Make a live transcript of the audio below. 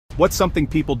What's something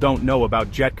people don't know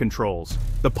about jet controls?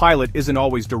 The pilot isn't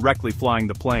always directly flying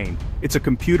the plane. It's a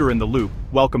computer in the loop.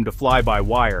 Welcome to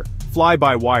fly-by-wire.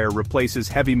 Fly-by-wire replaces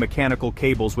heavy mechanical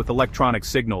cables with electronic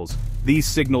signals. These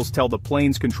signals tell the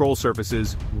plane's control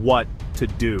surfaces what to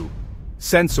do.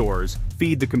 Sensors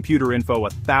feed the computer info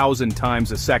 1,000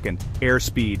 times a second: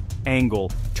 airspeed,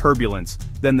 angle, turbulence.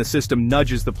 Then the system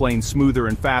nudges the plane smoother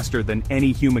and faster than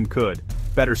any human could.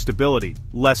 Better stability,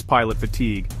 less pilot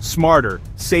fatigue, smarter,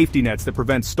 safety nets that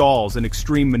prevent stalls and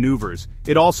extreme maneuvers.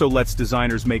 It also lets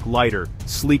designers make lighter,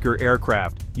 sleeker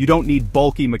aircraft. You don't need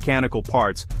bulky mechanical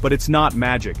parts, but it's not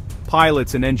magic.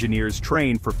 Pilots and engineers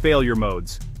train for failure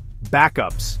modes,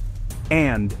 backups,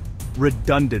 and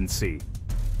redundancy.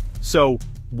 So,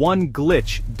 one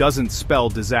glitch doesn't spell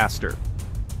disaster.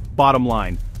 Bottom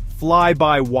line,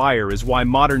 fly-by-wire is why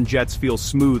modern jets feel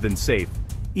smooth and safe,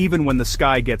 even when the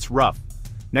sky gets rough.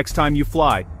 Next time you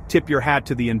fly, tip your hat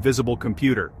to the invisible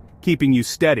computer, keeping you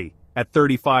steady at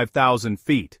 35,000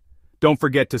 feet. Don't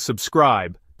forget to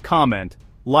subscribe, comment,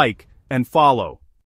 like, and follow.